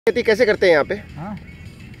खेती कैसे करते हैं यहाँ पे? हाँ,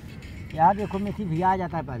 यहाँ देखो मेथी भिगा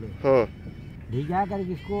जाता है पहले। हाँ। भिगा कर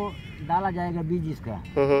इसको डाला जाएगा बीज इसका।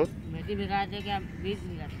 मेथी भिगा देगा बीज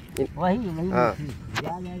वही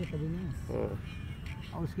भिगा जाएगा तभी नहीं।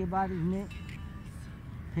 और उसके बाद इसमें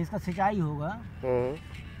फिर इसका सिंचाई होगा,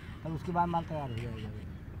 तब उसके बाद माल तैयार हो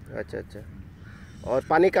जाएगा। अच्छा। और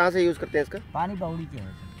पानी कहाँ से यूज़ करते हैं इसका? पानी बावड़ी के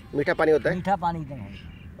है। मीठा पानी होता है? मीठा पानी एकदम है।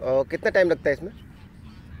 और कितना टाइम लगता है इसमें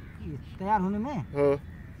तैयार होने में?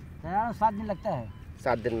 तैयार 7 दिन लगता है।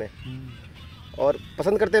 7 दिन में। और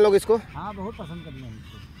पसंद करते हैं लोग इसको? हाँ, बहुत पसंद करते हैं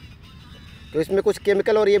इसको। तो इसमें कुछ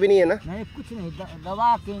केमिकल और ये भी नहीं है ना? नहीं, कुछ नहीं,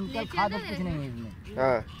 दवा केमिकल खाद कुछ नहीं है इसमें।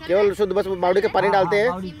 हाँ, केवल शुद्ध बस बावड़ी का पानी डालते हैं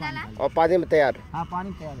और पानी में तैयार। हाँ,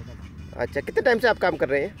 पानी तैयार होता है। अच्छा, कितने टाइम से आप काम कर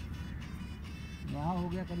रहे हैं यहाँ? हो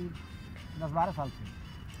गया करीब 10-12 साल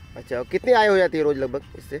से। अच्छा, और कितनी आय हो जाती है रोज लगभग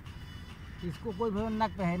इससे? इसको कोई भी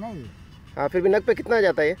नग पे है ना ये। हाँ, फिर भी नग पे कितना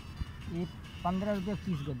जाता है ये? 15 रुपये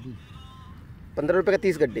 30 गड्डी। 15 रुपये का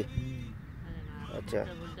 30 गड्डी। अच्छा,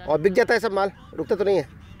 और बिक जाता है सब माल? रुकता तो नहीं है?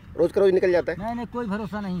 रोज का रोज निकल जाता है? नहीं, कोई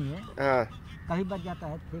भरोसा नहीं है। हाँ, कहीं बच जाता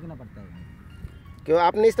है, फेंकना पड़ता है। क्यों,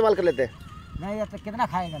 आप नहीं इस्तेमाल कर लेते? नहीं, तो कितना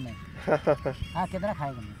खाएगा मैं? हाँ, कितना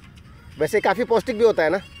खाएगा मैं? वैसे काफ़ी पौष्टिक भी होता है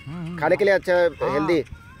ना, खाने के लिए अच्छा, हेल्दी।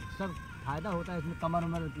 सब फायदा होता है इसमें, कमर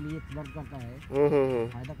उमर के लिए दर्द करता है,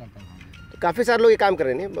 फायदा करता है। तो काफ़ी सारे लोग ये काम कर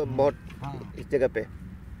रहे हैं बहुत इस जगह पे।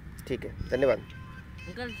 ठीक है, धन्यवाद।